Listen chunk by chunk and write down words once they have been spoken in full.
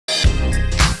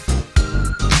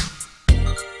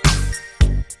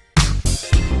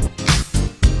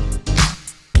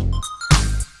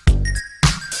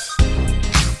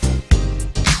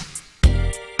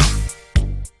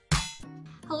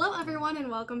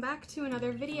welcome back to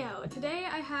another video. Today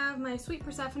I have my sweet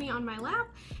Persephone on my lap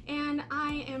and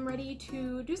I am ready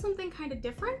to do something kind of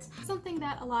different. Something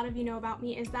that a lot of you know about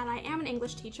me is that I am an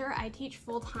English teacher. I teach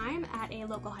full-time at a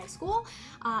local high school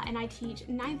and I teach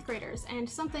 9th graders, and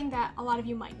something that a lot of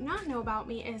you might not know about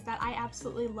me is that I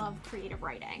absolutely love creative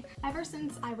writing. Ever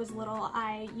since I was little,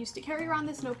 I used to carry around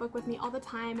this notebook with me all the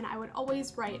time, and I would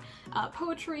always write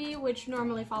poetry, which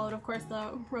normally followed, of course,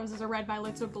 the roses are red,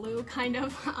 violets are blue kind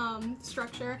of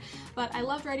structure, but I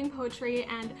loved writing poetry,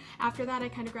 and after that I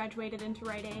kind of graduated into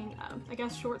writing, I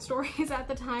guess, short stories at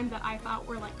the time that I thought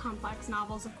were like complex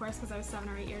novels, of course, because I was 7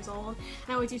 or 8 years old, and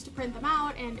I always used to print them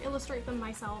out and illustrate them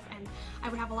myself, and I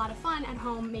would have a lot of fun at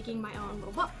home making my own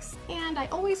little books. And I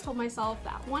always told myself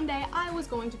that one day I was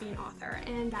going to be an author,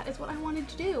 and that is what I wanted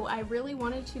to do. I really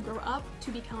wanted to grow up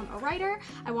to become a writer.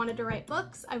 I wanted to write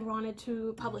books, I wanted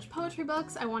to publish poetry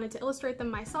books, I wanted to illustrate them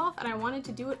myself, and I wanted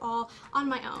to do it all on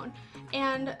my own.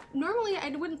 And normally I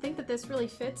wouldn't think that this really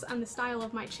fits on the style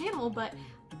of my channel, but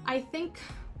I think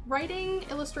writing,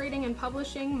 illustrating, and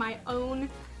publishing my own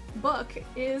book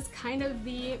is kind of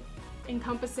the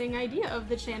encompassing idea of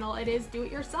the channel. It is do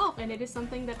it yourself, and it is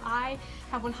something that I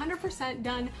have 100%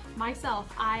 done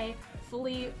myself. I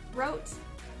fully wrote,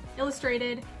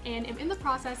 illustrated, and am in the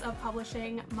process of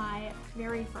publishing my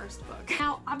very first book.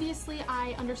 Now, obviously,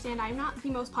 I understand I'm not the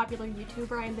most popular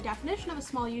YouTuber. I am the definition of a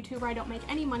small YouTuber. I don't make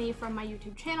any money from my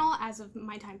YouTube channel as of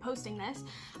my time posting this,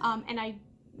 and I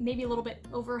maybe a little bit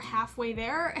over halfway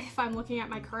there if I'm looking at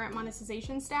my current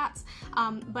monetization stats,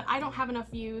 but I don't have enough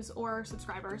views or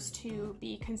subscribers to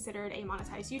be considered a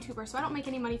monetized YouTuber, so I don't make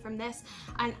any money from this,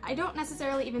 and I don't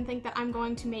necessarily even think that I'm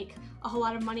going to make a whole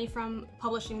lot of money from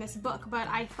publishing this book, but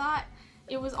I thought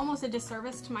it was almost a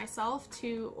disservice to myself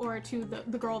to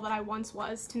the girl that I once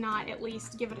was to not at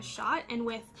least give it a shot. And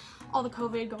with all the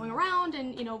COVID going around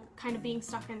and, you know, kind of being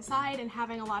stuck inside and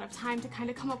having a lot of time to kind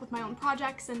of come up with my own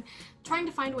projects and trying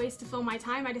to find ways to fill my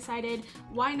time, I decided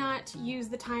why not use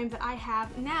the time that I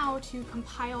have now to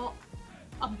compile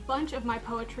a bunch of my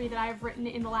poetry that I've written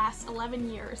in the last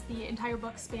 11 years. The entire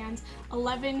book spans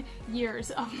 11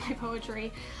 years of my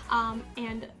poetry,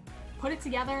 and put it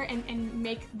together and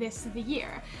make this the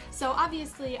year. So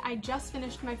obviously I just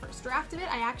finished my first draft of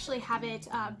it. I actually have it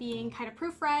being kind of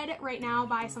proofread right now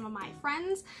by some of my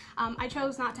friends. I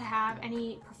chose not to have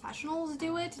any professionals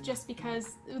do it just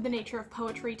because the nature of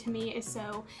poetry to me is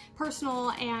so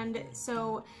personal and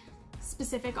so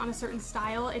specific on a certain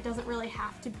style. It doesn't really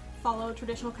have to follow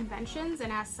traditional conventions,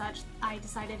 and as such I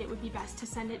decided it would be best to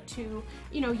send it to,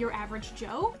 you know, your average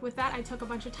Joe. With that, I took a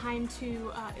bunch of time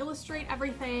to illustrate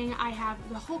everything. I have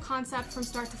the whole concept from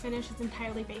start to finish. It's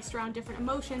entirely based around different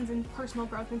emotions and personal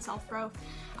growth and self-growth.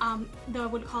 Though I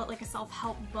wouldn't call it like a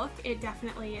self-help book, it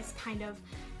definitely is kind of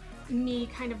me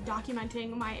kind of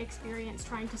documenting my experience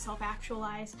trying to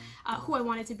self-actualize who I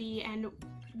wanted to be and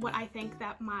what I think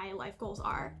that my life goals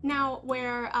are. Now,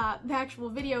 where the actual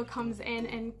video comes in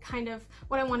and kind of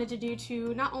what I wanted to do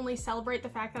to not only celebrate the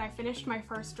fact that I finished my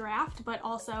first draft, but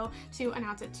also to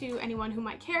announce it to anyone who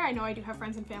might care. I know I do have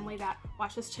friends and family that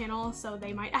watch this channel, so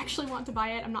they might actually want to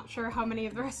buy it. I'm not sure how many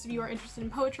of the rest of you are interested in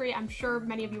poetry. I'm sure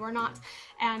many of you are not,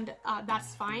 and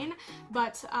that's fine.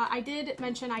 But I did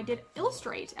mention I did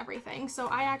illustrate everything, so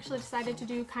I actually decided to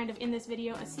do kind of in this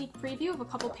video a sneak preview of a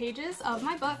couple pages of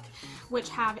my book, which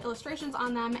have illustrations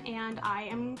on them, and I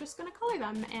am just gonna color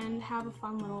them and have a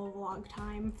fun little vlog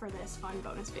time for this fun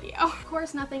bonus video. Of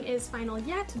course, nothing is final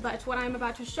yet, but what I'm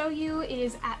about to show you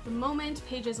is at the moment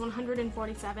pages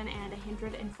 147 and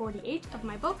 148 of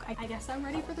my book. I guess I'm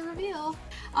ready for the reveal.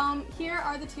 Here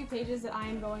are the 2 pages that I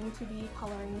am going to be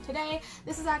coloring today.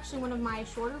 This is actually one of my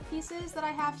shorter pieces that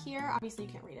I have here. Obviously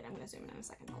you can't read it, I'm gonna zoom in a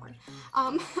second forward.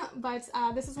 But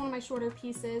this is one of my shorter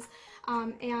pieces,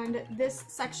 and this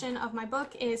section of my book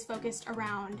is focused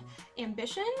around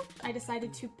ambition. I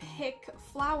decided to pick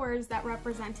flowers that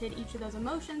represented each of those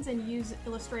emotions and use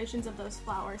illustrations of those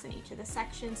flowers in each of the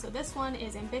sections. So this one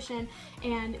is ambition,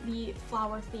 and the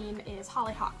flower theme is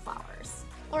hollyhock flowers.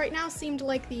 Alright, now seemed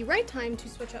like the right time to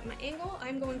switch up my angle.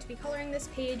 I'm going to be coloring this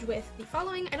page with the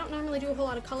following. I don't normally do a whole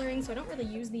lot of coloring, so I don't really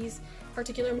use these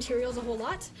particular materials a whole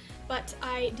lot, but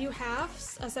I do have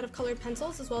a set of colored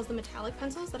pencils as well as the metallic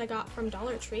pencils that I got from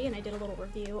Dollar Tree, and I did a little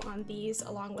review on these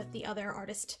along with the other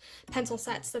artist pencil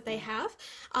sets that they have.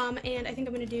 And I think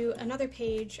I'm going to do another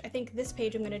page. I think this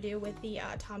page I'm going to do with the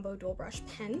Tombow dual brush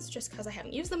pens, just because I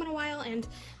haven't used them in a while and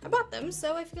I bought them,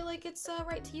 so I feel like it's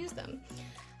right to use them.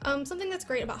 Something that's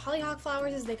great about hollyhock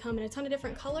flowers is they come in a ton of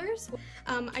different colors.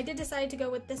 I did decide to go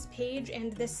with this page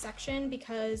and this section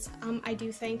because I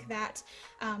do think that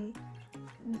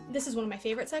this is one of my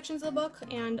favorite sections of the book,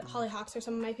 and hollyhocks are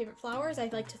some of my favorite flowers. I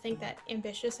like to think that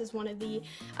ambitious is one of the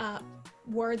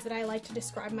words that I like to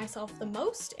describe myself the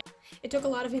most. It took a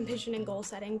lot of ambition and goal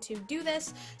setting to do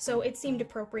this, so it seemed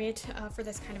appropriate for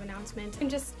this kind of announcement. I'm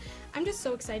just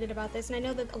so excited about this, and I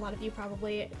know that a lot of you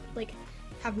probably like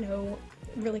have no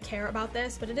really care about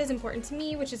this, but it is important to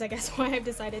me, which is I guess why I've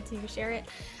decided to share it.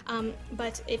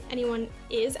 But if anyone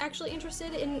is actually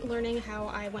interested in learning how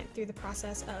I went through the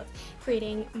process of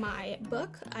creating my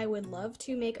book, I would love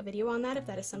to make a video on that. If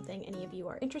that is something any of you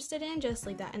are interested in, just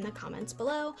leave that in the comments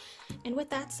below. And with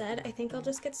that said, I think I'll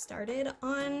just get started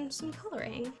on some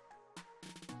coloring.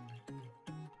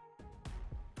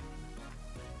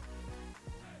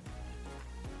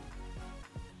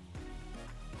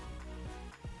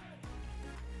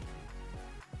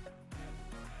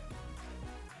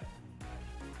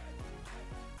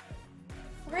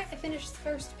 Alright, I finished the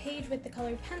first page with the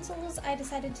colored pencils. I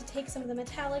decided to take some of the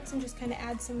metallics and just kind of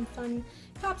add some fun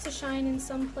pops of shine in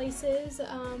some places.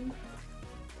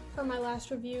 Per my last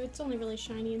review, it's only really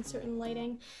shiny in certain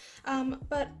lighting.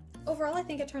 But overall, I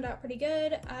think it turned out pretty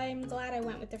good. I'm glad I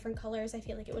went with different colors. I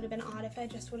feel like it would have been odd if I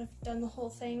just would have done the whole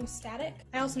thing static.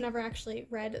 I also never actually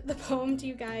read the poem to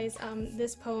you guys.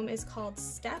 This poem is called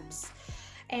Steps,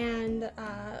 and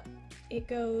it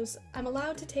goes, I'm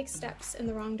allowed to take steps in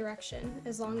the wrong direction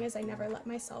as long as I never let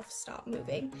myself stop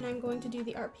moving. And I'm going to do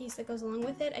the art piece that goes along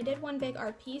with it. I did one big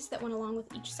art piece that went along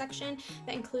with each section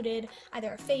that included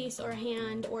either a face or a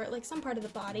hand or like some part of the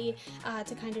body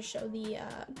to kind of show the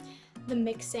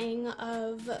mixing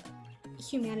of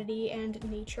humanity and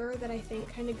nature that I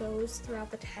think kind of goes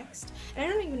throughout the text. And I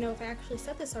don't even know if I actually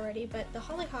said this already, but the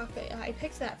hollyhock, I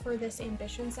picked that for this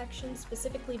ambition section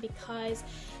specifically because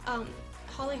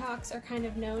hollyhocks are kind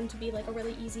of known to be like a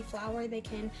really easy flower. They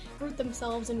can root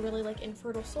themselves in really like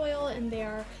infertile soil, and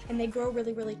they grow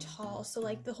really, really tall. So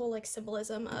like the whole like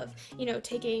symbolism of, you know,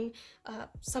 taking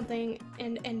something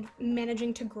and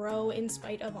managing to grow in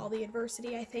spite of all the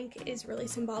adversity, I think is really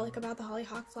symbolic about the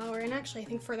hollyhock flower. And actually I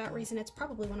think for that reason it's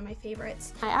probably one of my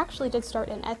favorites. I actually did start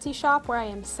an Etsy shop where I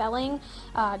am selling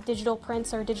digital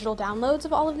prints or digital downloads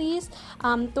of all of these.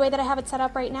 The way that I have it set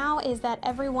up right now is that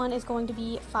everyone is going to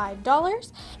be $5.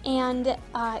 And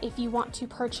if you want to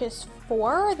purchase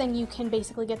 4, then you can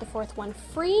basically get the 4th one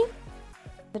free.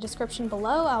 In the description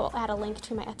below, I will add a link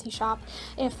to my Etsy shop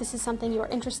if this is something you are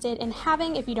interested in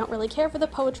having. If you don't really care for the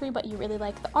poetry, but you really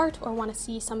like the art or want to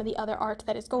see some of the other art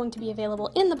that is going to be available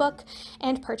in the book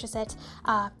and purchase it,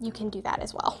 you can do that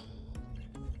as well.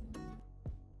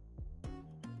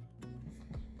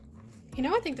 You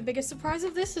know, I think the biggest surprise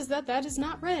of this is that that is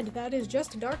not red, that is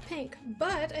just dark pink,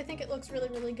 but I think it looks really,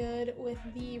 really good with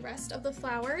the rest of the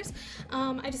flowers.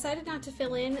 I decided not to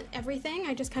fill in everything.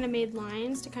 I just kind of made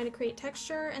lines to kind of create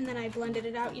texture, and then I blended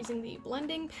it out using the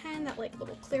blending pen, that like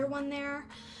little clear one there.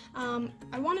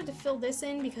 I wanted to fill this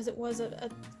in because it was a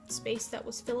space that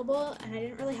was fillable, and I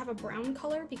didn't really have a brown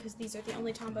color because these are the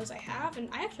only Tombows I have, and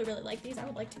I actually really like these. I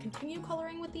would like to continue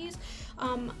coloring with these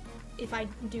if I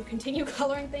do continue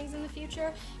coloring things in the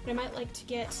future, but I might like to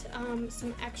get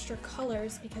some extra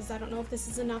colors because I don't know if this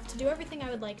is enough to do everything I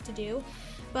would like to do.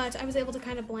 But I was able to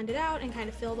kind of blend it out and kind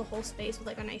of fill the whole space with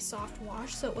like a nice soft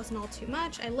wash, so it wasn't all too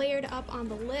much. I layered up on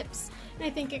the lips, and I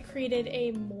think it created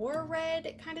a more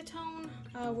red kind of tone,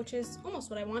 which is almost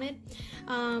what I wanted.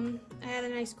 I had a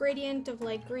nice gradient of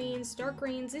like greens, dark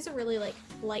greens. These are really like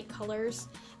light colors,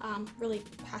 really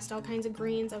pastel kinds of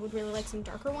greens. I would really like some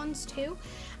darker ones too.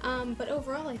 But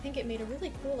overall, I think it made a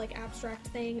really cool like abstract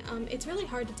thing. It's really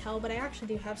hard to tell, but I actually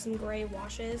do have some gray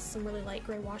washes, some really light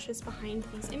gray washes behind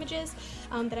these images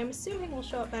that I'm assuming will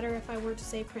show up better if I were to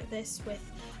say print this with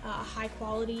a high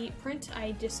quality print.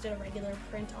 I just did a regular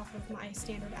print off of my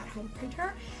standard at-home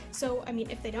printer. So, I mean,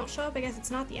 if they don't show up, I guess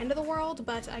it's not the end of the world,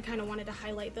 but I kind of wanted to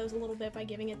highlight those a little bit by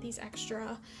giving it these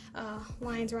extra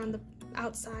lines around the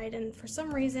outside, and for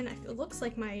some reason it looks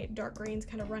like my dark green's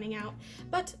kind of running out,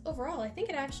 but overall I think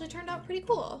it actually turned out pretty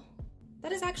cool.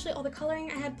 That is actually all the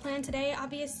coloring I had planned today.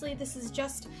 Obviously, this is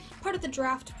just part of the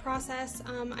draft process.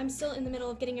 I'm still in the middle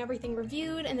of getting everything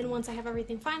reviewed, and then once I have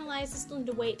everything finalized, I still need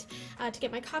to wait to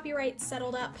get my copyright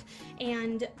settled up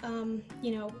and,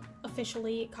 you know,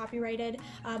 officially copyrighted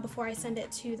before I send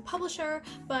it to the publisher.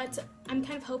 But I'm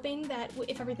kind of hoping that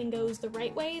if everything goes the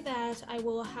right way, that I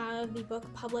will have the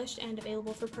book published and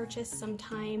available for purchase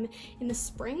sometime in the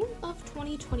spring of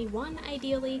 2021,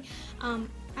 ideally.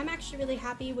 I'm actually really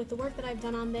happy with the work that I've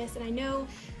done on this, and I know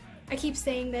I keep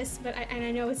saying this, but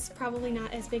I know it's probably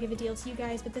not as big of a deal to you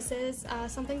guys, but this is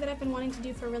something that I've been wanting to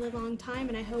do for a really long time,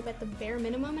 and I hope at the bare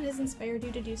minimum it has inspired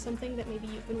you to do something that maybe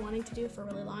you've been wanting to do for a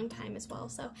really long time as well.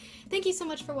 So thank you so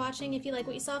much for watching. If you like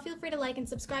what you saw, feel free to like and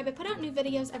subscribe. I put out new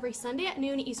videos every Sunday at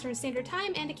noon Eastern Standard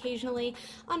Time, and occasionally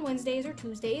on Wednesdays or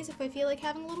Tuesdays if I feel like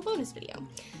having a little bonus video.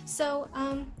 So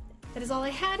that is all I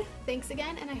had. Thanks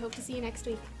again, and I hope to see you next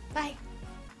week. Bye!